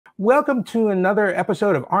Welcome to another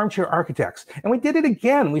episode of Armchair Architects. And we did it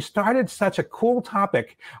again. We started such a cool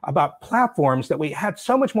topic about platforms that we had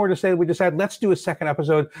so much more to say. We decided let's do a second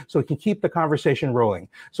episode so we can keep the conversation rolling.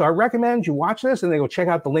 So I recommend you watch this and then go check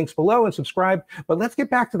out the links below and subscribe. But let's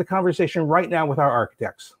get back to the conversation right now with our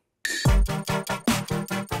architects.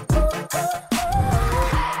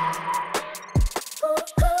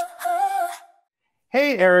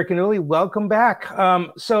 Hey, Eric and Uli, welcome back.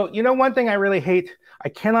 So, one thing I really hate, I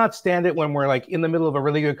cannot stand it when we're like in the middle of a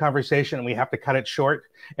really good conversation and we have to cut it short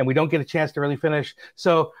and we don't get a chance to really finish.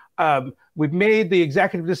 So we've made the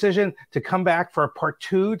executive decision to come back for a part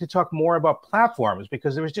 2 to talk more about platforms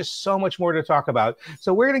because there was just so much more to talk about.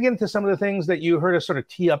 So we're going to get into some of the things that you heard us sort of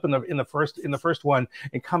tee up in the first one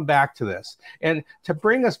and come back to this. And to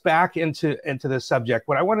bring us back into this subject,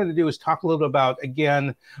 what I wanted to do is talk a little bit about,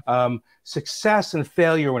 again, success and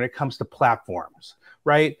failure when it comes to platforms.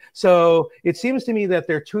 Right. So it seems to me that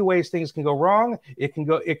there are two ways things can go wrong. It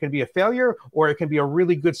can be a failure or it can be a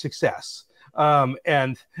really good success.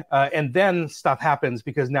 And then stuff happens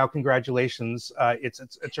because now, congratulations, it's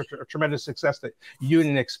a tremendous success that you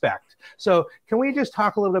didn't expect. So can we just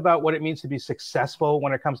talk a little bit about what it means to be successful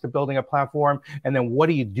when it comes to building a platform? And then what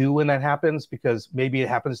do you do when that happens? Because maybe it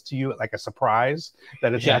happens to you like a surprise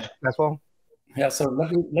that it's not successful. Yeah. So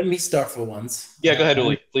let me start for once. Yeah, go ahead,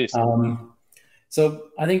 Uli, please. So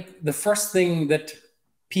I think the first thing that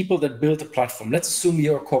people that build a platform, let's assume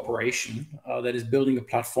you're a corporation that is building a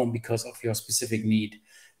platform because of your specific need.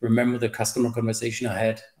 Remember the customer conversation I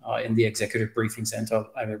had in the executive briefing center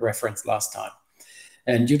I referenced last time.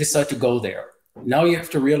 And you decide to go there. Now you have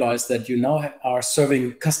to realize that you now are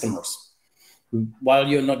serving customers. While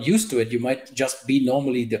you're not used to it, you might just be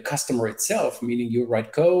normally the customer itself, meaning you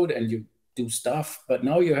write code and you do stuff. But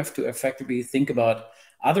now you have to effectively think about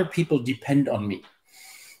other people depend on me,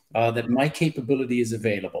 that my capability is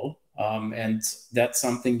available. And that's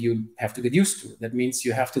something you have to get used to. That means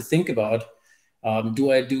you have to think about,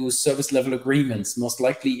 do I do service level agreements? Most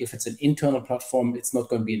likely, if it's an internal platform, it's not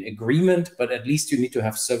going to be an agreement, but at least you need to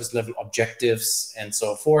have service level objectives and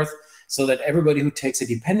so forth, so that everybody who takes a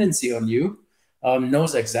dependency on you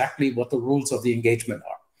knows exactly what the rules of the engagement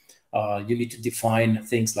are. You need to define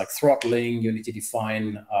things like throttling. You need to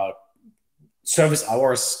define service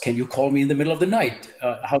hours. Can you call me in the middle of the night?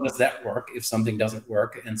 How does that work if something doesn't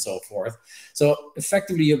work, and so forth? So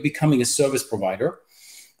effectively, you're becoming a service provider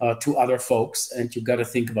to other folks, and you got to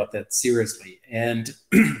think about that seriously. And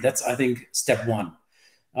that's, I think, step one.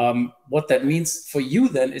 What that means for you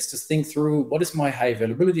then is to think through, what is my high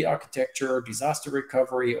availability architecture, disaster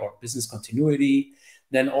recovery, or business continuity?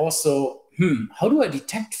 Then also, how do I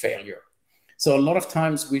detect failure? So a lot of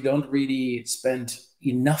times we don't really spend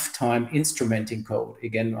enough time instrumenting code.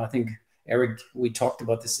 Again, I think, Eric, we talked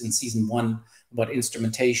about this in season 1, about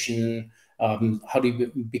instrumentation, how do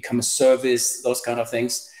you become a service, those kind of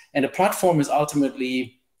things. And a platform is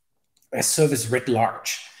ultimately a service writ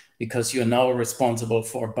large, because you're now responsible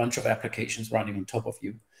for a bunch of applications running on top of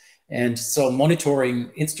you. And so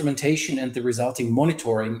monitoring, instrumentation, and the resulting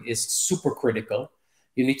monitoring is super critical.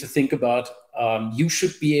 You need to think about, you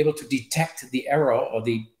should be able to detect the error or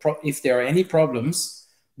if there are any problems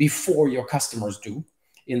before your customers do,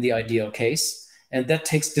 in the ideal case. And that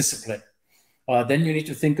takes discipline. Then you need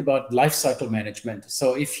to think about lifecycle management.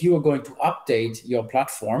 So if you are going to update your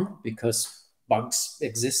platform because bugs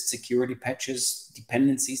exist, security patches,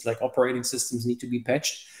 dependencies like operating systems need to be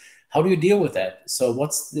patched, how do you deal with that? So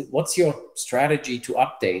what's your strategy to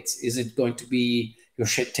updates? Is it going to be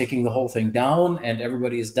you're taking the whole thing down and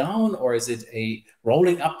everybody is down? Or is it a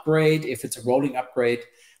rolling upgrade? If it's a rolling upgrade,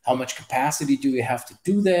 how much capacity do you have to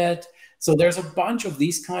do that? So there's a bunch of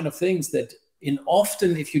these kind of things that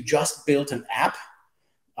often if you just built an app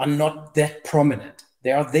are not that prominent.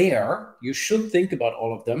 They are there. You should think about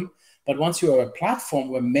all of them. But once you are a platform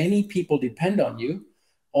where many people depend on you,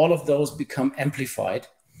 all of those become amplified.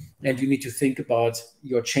 And you need to think about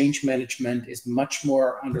your change management is much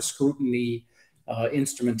more under scrutiny,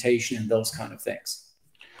 instrumentation, and those kind of things.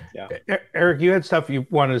 Yeah. Eric, you had stuff you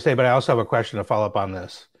wanted to say, but I also have a question to follow up on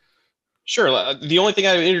this. Sure. The only thing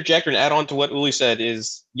I would interject and add on to what Uli said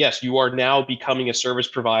is, yes, you are now becoming a service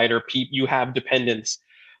provider. You have dependents,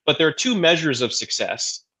 but there are two measures of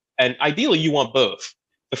success, and ideally you want both.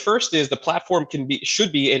 The first is the platform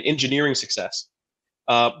should be an engineering success,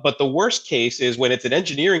 but the worst case is when it's an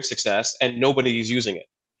engineering success and nobody's using it.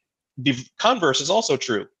 The converse is also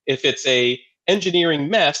true. If it's a engineering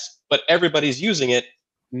mess, but everybody's using it,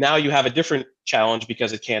 now you have a different challenge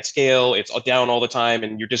because it can't scale, it's down all the time,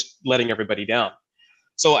 and you're just letting everybody down.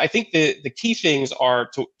 So I think the key things are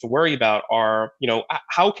to worry about are,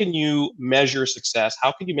 how can you measure success?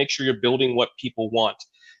 How can you make sure you're building what people want?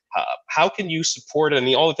 How can you support, and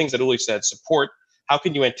all the things that Uli said, support, how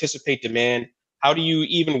can you anticipate demand? How do you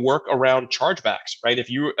even work around chargebacks, right? If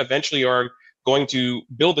you eventually are going to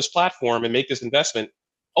build this platform and make this investment,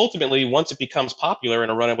 ultimately, once it becomes popular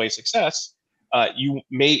and a runaway success, you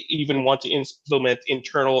may even want to implement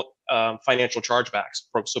internal financial chargebacks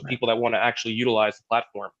so people that want to actually utilize the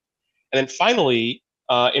platform. And then finally,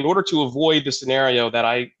 in order to avoid the scenario that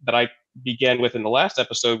I began with in the last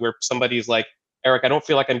episode, where somebody's like, Eric, I don't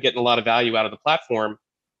feel like I'm getting a lot of value out of the platform,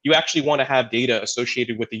 you actually want to have data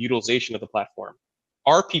associated with the utilization of the platform.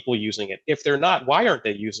 Are people using it? If they're not, why aren't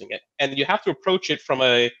they using it? And you have to approach it from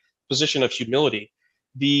a position of humility.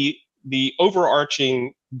 The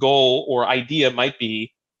overarching goal or idea might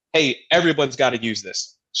be, hey, everyone's got to use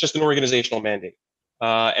this. It's just an organizational mandate.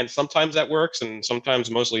 And sometimes that works, and sometimes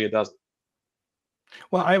mostly it doesn't.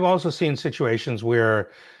 Well, I've also seen situations where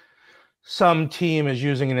some team is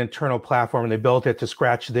using an internal platform and they built it to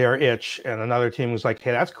scratch their itch, and another team was like,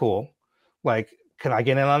 hey, that's cool. Like, can I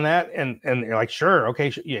get in on that? And you're like, sure,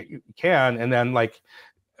 okay, yeah, you can. And then like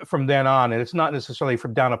from then on, and it's not necessarily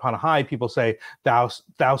from down upon high, people say, thou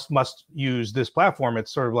must use this platform.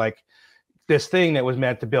 It's sort of like this thing that was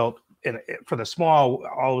meant to build for the small,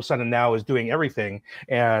 all of a sudden now is doing everything.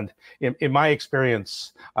 And in my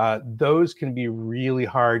experience, those can be really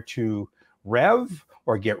hard to rev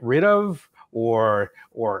or get rid of, or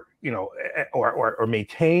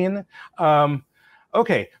maintain.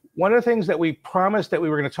 Okay, one of the things that we promised that we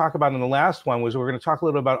were going to talk about in the last one was we were going to talk a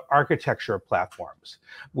little about architecture of platforms.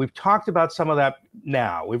 We've talked about some of that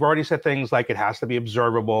now. We've already said things like it has to be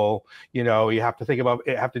observable. You have to think about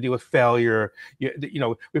it, have to deal with failure.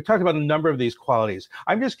 We've talked about a number of these qualities.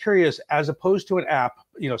 I'm just curious, as opposed to an app,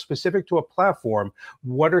 specific to a platform,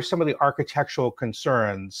 what are some of the architectural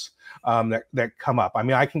concerns that come up? I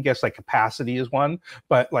mean, I can guess like capacity is one,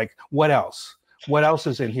 but like what else? What else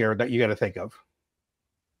is in here that you got to think of?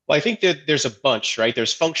 Well, I think that there's a bunch, right?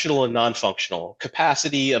 There's functional and non-functional.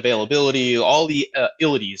 Capacity, availability, all the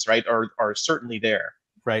abilities, right, are certainly there.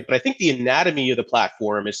 Right. But I think the anatomy of the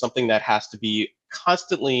platform is something that has to be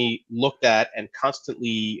constantly looked at and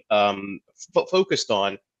constantly focused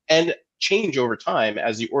on and change over time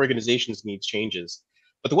as the organization's needs changes.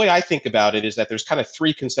 But the way I think about it is that there's kind of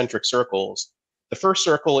three concentric circles. The first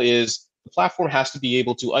circle is the platform has to be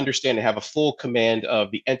able to understand and have a full command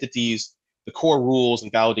of the entities, the core rules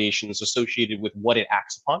and validations associated with what it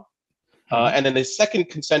acts upon. And then the second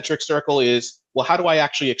concentric circle is, well, how do I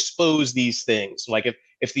actually expose these things? Like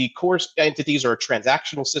if the core entities are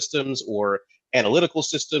transactional systems or analytical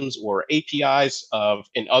systems or APIs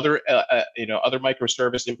in other other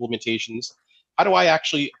microservice implementations, how do I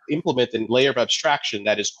actually implement a layer of abstraction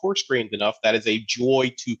that is coarse-grained enough that is a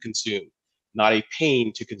joy to consume, not a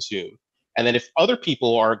pain to consume? And then if other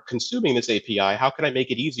people are consuming this API, how can I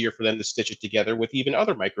make it easier for them to stitch it together with even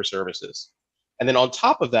other microservices? And then on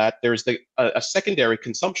top of that, there's a secondary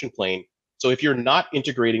consumption plane. So if you're not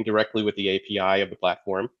integrating directly with the API of the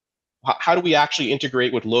platform, how do we actually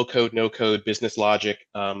integrate with low code, no code, business logic,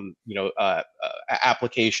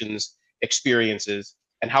 applications, experiences?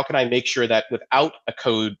 And how can I make sure that without a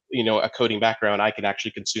coding background, I can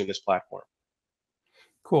actually consume this platform?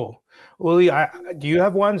 Cool. Uli, do you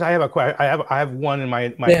have ones? I have one in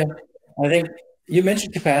my. Yeah, I think you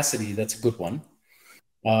mentioned capacity. That's a good one.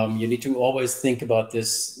 You need to always think about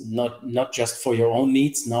this, not just for your own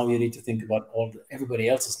needs. Now you need to think about everybody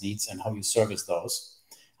else's needs and how you service those.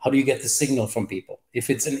 How do you get the signal from people? If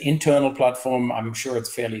it's an internal platform, I'm sure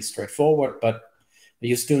it's fairly straightforward, but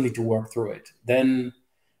you still need to work through it. Then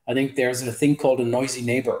I think there's a thing called a noisy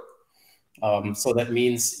neighbor. So that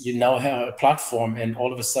means you now have a platform and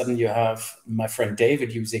all of a sudden you have my friend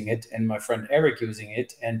David using it and my friend Eric using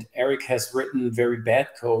it. And Eric has written very bad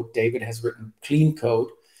code. David has written clean code.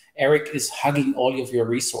 Eric is hugging all of your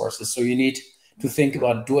resources. So you need to think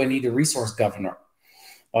about, do I need a resource governor?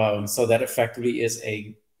 So that effectively is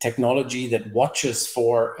a technology that watches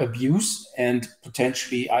for abuse and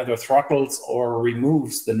potentially either throttles or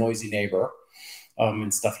removes the noisy neighbor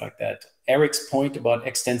and stuff like that. Eric's point about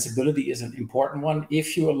extensibility is an important one.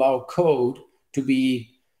 If you allow code to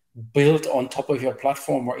be built on top of your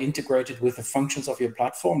platform or integrated with the functions of your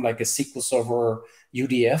platform, like a SQL Server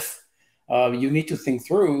UDF, you need to think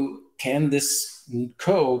through, can this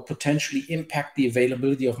code potentially impact the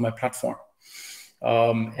availability of my platform?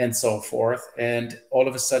 And so forth. And all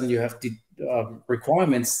of a sudden you have the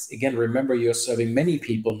requirements. Again, remember, you're serving many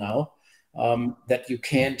people now, that you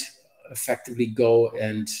can't effectively go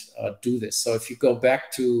and do this. So if you go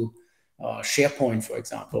back to SharePoint, for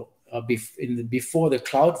example, before the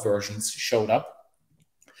cloud versions showed up,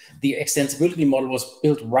 the extensibility model was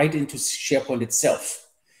built right into SharePoint itself.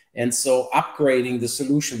 And so upgrading the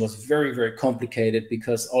solution was very, very complicated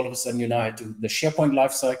because all of a sudden you now had to, the SharePoint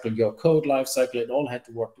lifecycle, your code lifecycle, it all had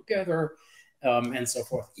to work together and so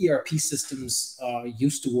forth. ERP systems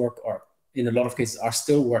used to work, or in a lot of cases are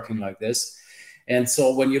still working like this. And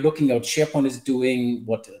so when you're looking at what SharePoint is doing,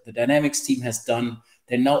 what the Dynamics team has done,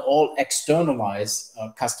 they now all externalize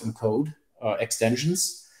custom code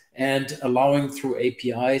extensions and allowing through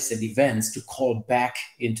APIs and events to call back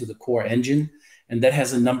into the core engine. And that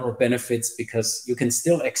has a number of benefits because you can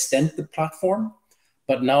still extend the platform,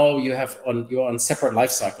 but now you're on separate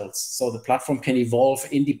life cycles. So the platform can evolve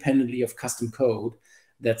independently of custom code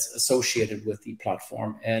that's associated with the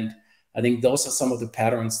platform. And I think those are some of the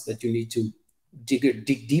patterns that you need to dig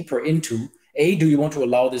deeper into. Do you want to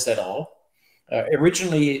allow this at all?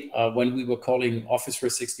 Originally, when we were calling Office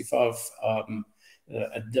 365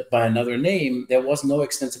 by another name, there was no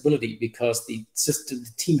extensibility because the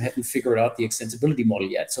team hadn't figured out the extensibility model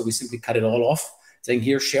yet. So we simply cut it all off, saying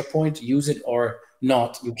here, SharePoint, use it or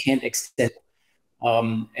not, you can't extend.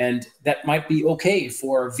 And that might be okay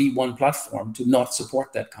for a V1 platform to not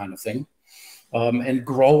support that kind of thing and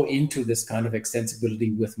grow into this kind of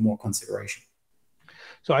extensibility with more consideration.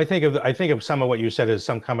 So I think of some of what you said as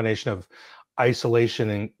some combination of isolation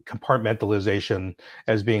and compartmentalization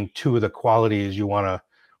as being two of the qualities you want to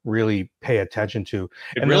really pay attention to.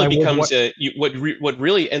 It really becomes what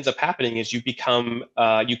really ends up happening is you become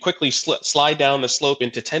you quickly slide down the slope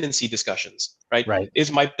into tenancy discussions, right? Right.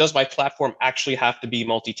 Does my platform actually have to be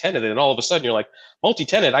multi-tenant? And all of a sudden you're like,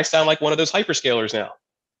 multi-tenant, I sound like one of those hyperscalers now.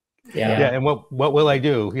 Yeah. And what will I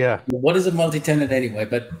do? Yeah. What is a multi-tenant anyway?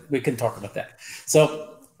 But we can talk about that.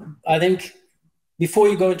 So I think before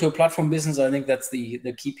you go into a platform business, I think that's the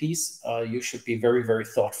key piece. You should be very, very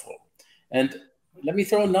thoughtful. And let me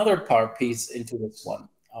throw another piece into this one.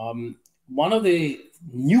 One of the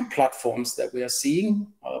new platforms that we are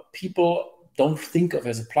seeing, people don't think of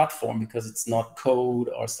as a platform because it's not code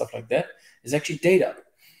or stuff like that, is actually data.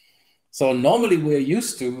 So normally we're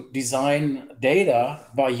used to design data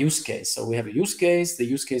by use case. So we have a use case, the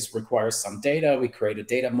use case requires some data, we create a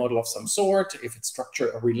data model of some sort. If it's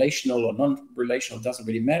structured or relational or non-relational, it doesn't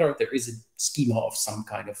really matter. There is a schema of some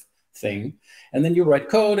kind of thing. And then you write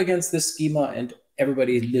code against this schema and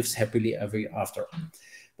everybody lives happily ever after.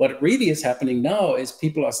 What really is happening now is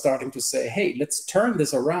people are starting to say, hey, let's turn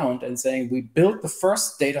this around and saying we built the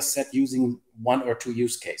first data set using one or two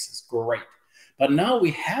use cases. Great. But now we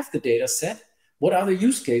have the data set. What other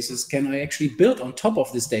use cases can I actually build on top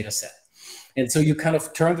of this data set? And so you kind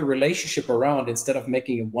of turn the relationship around. Instead of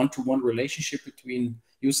making a one-to-one relationship between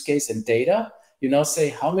use case and data, you now say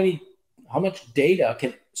how much data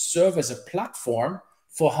can serve as a platform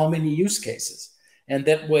for how many use cases. And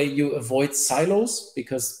that way you avoid silos,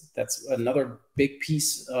 because that's another big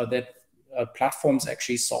piece that platforms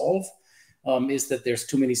actually solve. Is that there's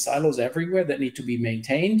too many silos everywhere that need to be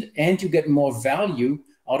maintained, and you get more value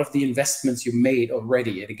out of the investments you made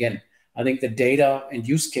already. And again, I think the data and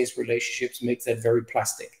use case relationships makes that very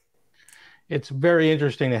plastic. It's very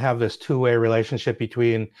interesting to have this two-way relationship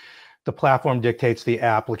between the platform dictates the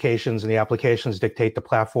applications and the applications dictate the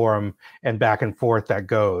platform, and back and forth that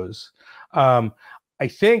goes. I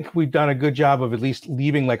think we've done a good job of at least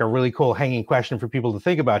leaving like a really cool hanging question for people to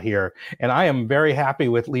think about here. And I am very happy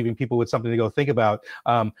with leaving people with something to go think about.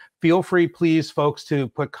 Feel free, please, folks, to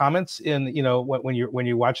put comments in, when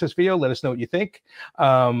you watch this video, let us know what you think.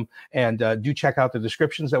 And do check out the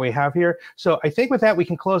descriptions that we have here. So I think with that, we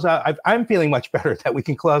can close out. I'm feeling much better that we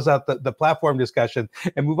can close out the platform discussion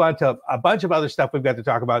and move on to a bunch of other stuff we've got to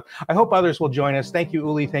talk about. I hope others will join us. Thank you,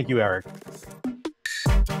 Uli. Thank you, Eric.